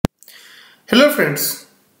Hello friends,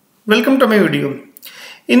 welcome to my video.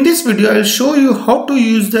 In this video I will show you how to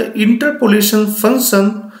use the interpolation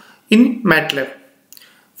function in MATLAB.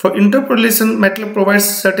 For interpolation, MATLAB provides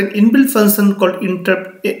certain inbuilt function called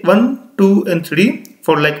interp 1, 2 and 3.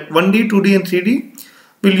 For like 1D, 2D and 3D,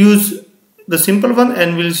 we'll use the simple one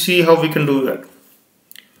and we'll see how we can do that.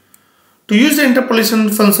 To use the interpolation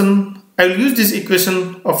function, I will use this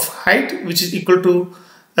equation of height, which is equal to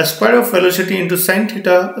a square of velocity into sine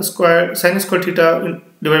theta square theta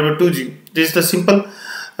divided by 2g. This is the simple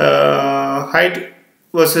height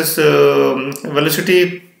versus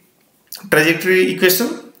velocity trajectory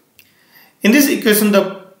equation. In this equation,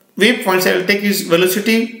 the wave points I will take is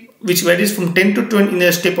velocity, which varies from 10 to 20 in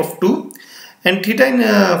a step of 2, and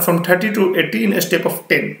theta from 30 to 80 in a step of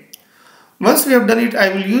 10. Once we have done it, I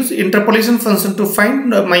will use interpolation function to find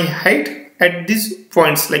my height at these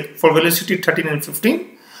points, like for velocity 13 and 15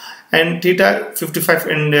 and theta 55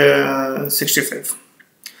 and 65.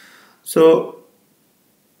 So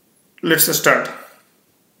let's start.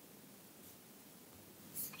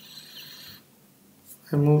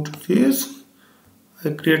 I move to this.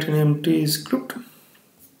 I create an empty script.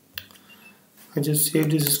 I just save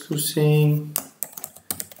this script saying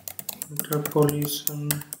interpolation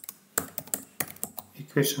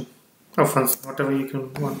equation or function, whatever you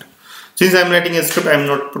can want. Since I'm writing a script, I'm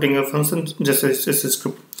not putting a function, just a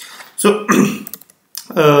script. So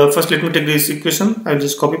first let me take this equation. I'll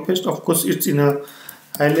just copy paste. Of course it's in a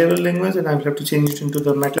high level language and I'll have to change it into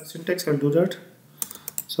the MATLAB syntax. I'll do that.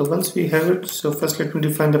 So once we have it, so first let me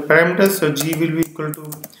define the parameters. So g will be equal to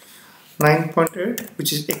 9.8,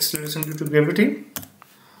 which is acceleration due to gravity.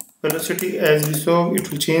 Velocity, as we saw, it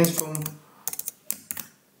will change from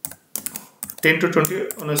 10 to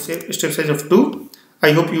 20 on a step size of 2.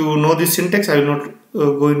 I hope you know this syntax. I will not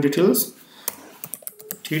go in details.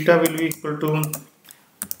 Theta will be equal to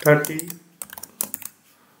 30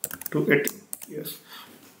 to 80. Yes.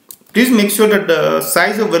 Please make sure that the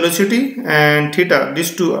size of velocity and theta,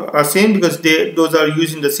 these two are same, because those are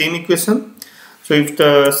used in the same equation. So if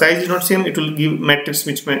the size is not same, it will give matrix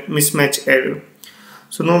mismatch error.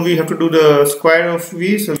 So now we have to do the square of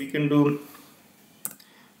v. So we can do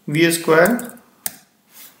v square.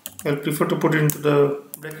 I'll prefer to put it into the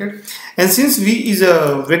bracket. And since v is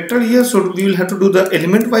a vector here, so we will have to do the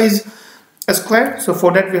element wise square. So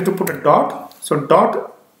for that we have to put a dot. So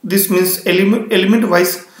dot, this means element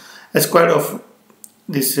wise square of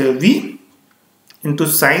this v into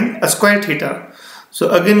sine a square theta.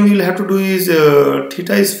 So again we will have to do is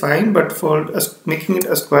theta is fine, but for making it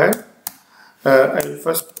a square, I will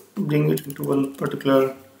first bring it into one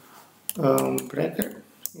particular bracket.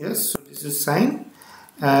 Yes, so this is sine.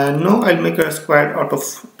 And now I'll make a square out of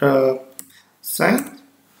the sine.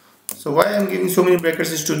 So why I'm giving so many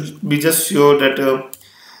brackets is to be just sure that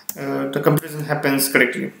the comparison happens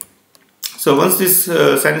correctly. So once this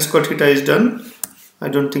sine square theta is done, I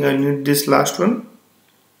don't think I need this last one.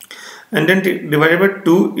 And then divided by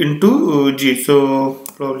 2 into g. So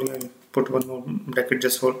probably I'll put one more bracket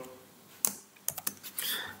just for,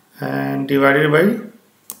 and divided by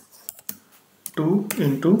 2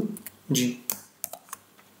 into g.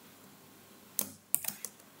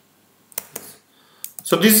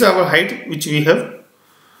 So this is our height which we have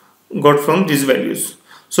got from these values.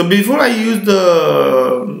 So before I use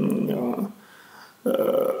the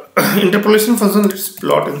interpolation function, let's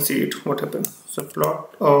plot and see it what happens. So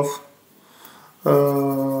plot of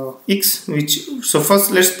x, which, so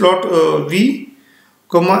first let's plot v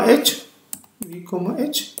comma h,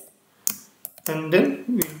 and then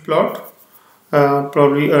we'll plot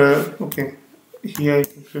probably okay, here I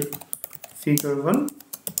can create figure 1.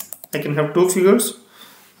 I can have two figures.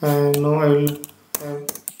 And now I will have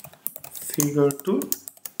figure 2,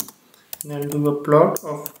 and I will do a plot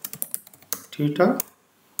of theta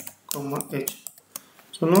comma h.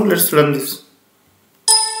 So now let's run this.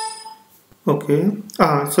 Okay,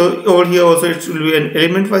 so over here also it will be an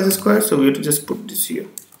element wise square, so we have to just put this here.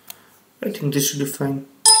 I think this should be fine.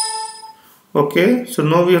 Okay, so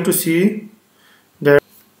now we have to see that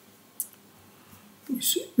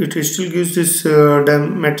it still gives this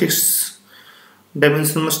matrix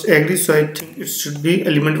dimension must agree, so I think it should be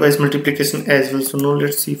element wise multiplication as well. So now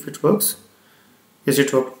let's see if it works. Yes,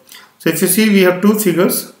 it worked. So if you see, we have two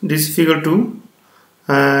figures. This is figure 2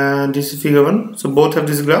 and this is figure 1. So both have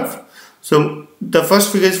this graph. So the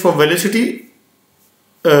first figure is for velocity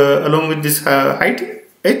along with this height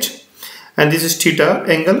h, and this is theta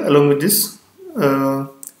angle along with this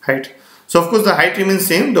height. So of course the height remains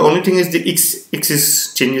same. The only thing is the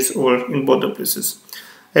x changes over in both the places.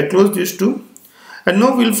 I close these two. And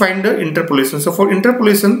now we'll find the interpolation. So for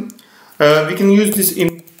interpolation, we can use this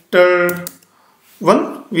interpolation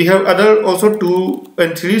 1. We have other also 2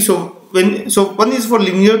 and 3. So one is for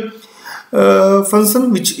linear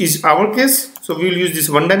function, which is our case. So we will use this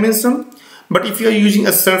one dimension. But if you are using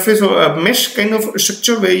a surface or a mesh kind of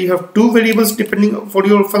structure where you have 2 variables depending for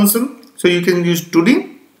your function, so you can use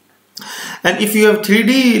 2D. And if you have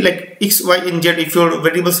 3D like x, y, and z, if your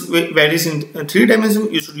variables varies in 3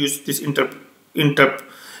 dimensions, you should use this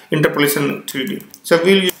interpolation 3D. So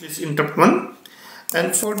we'll use this interp 1.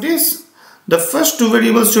 And for this, the first 2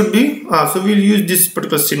 variables should be, so we'll use this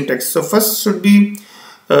particular syntax. So first should be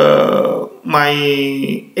my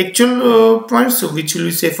actual points, so which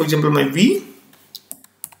will say, for example, my v,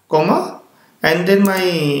 comma, and then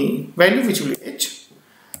my value, which will be h,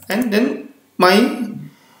 and then my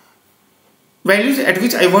values at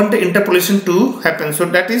which I want the interpolation to happen. So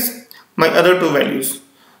that is my other 2 values.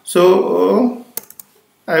 So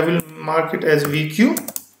I will mark it as VQ,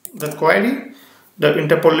 the query, the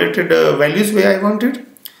interpolated values where I want it,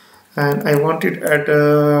 and I want it at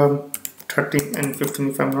 13 and 15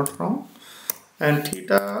 if I'm not wrong, and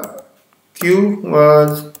theta Q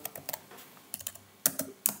was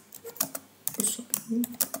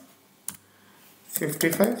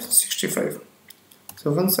 55, 65.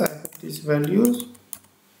 So once I have these values,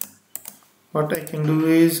 what I can do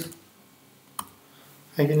is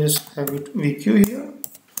I can just have it VQ here,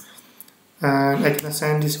 and I can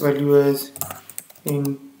assign this value as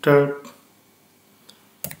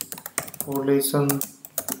interpolation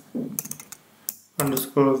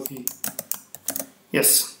underscore v.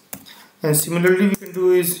 Yes, and similarly we can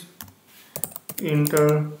do is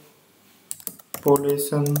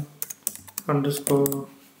interpolation underscore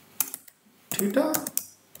theta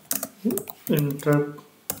interp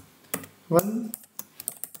 1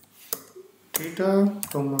 theta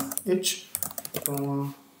comma h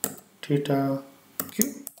comma theta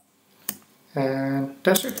q, and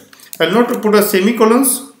that's it. I'll not put a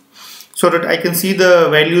semicolons so that I can see the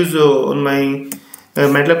values on my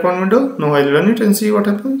MATLAB command window. Now I'll run it and see what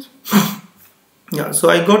happens. Yeah, so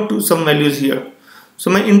I got to some values here. So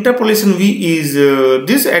my interpolation v is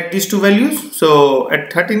this at these 2 values. So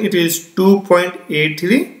at 13 it is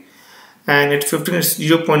 2.83, and at 15 it's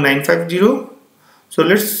 0.950. So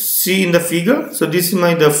let's see in the figure. So this is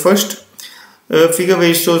the first figure where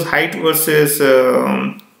it shows height versus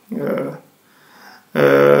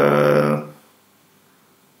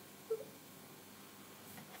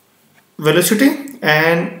velocity,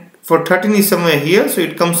 and for 13 is somewhere here, so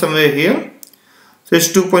it comes somewhere here, so it's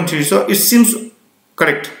 2.3, so it seems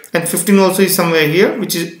correct. And 15 also is somewhere here,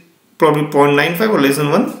 which is probably 0.95 or less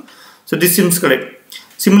than 1, so this seems correct.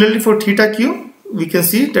 Similarly for theta q, we can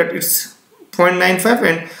see that it's 0.95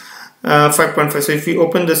 and 5.5. So if we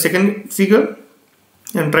open the second figure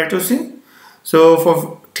and try to see, so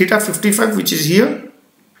for theta 55, which is here,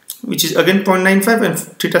 which is again 0.95, and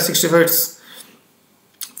theta 65 it's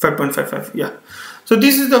 5.55. Yeah, so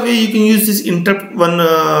this is the way you can use this interp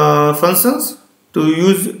 1 functions to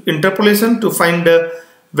use interpolation to find the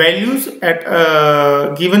values at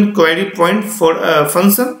a given query point for a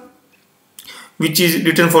function which is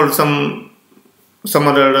written for some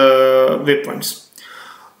other waypoints.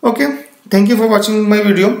 Okay, thank you for watching my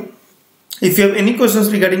video. If you have any questions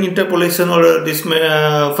regarding interpolation or this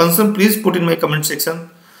function, please put in my comment section,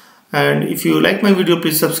 and if you like my video,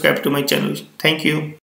 please subscribe to my channel. Thank you.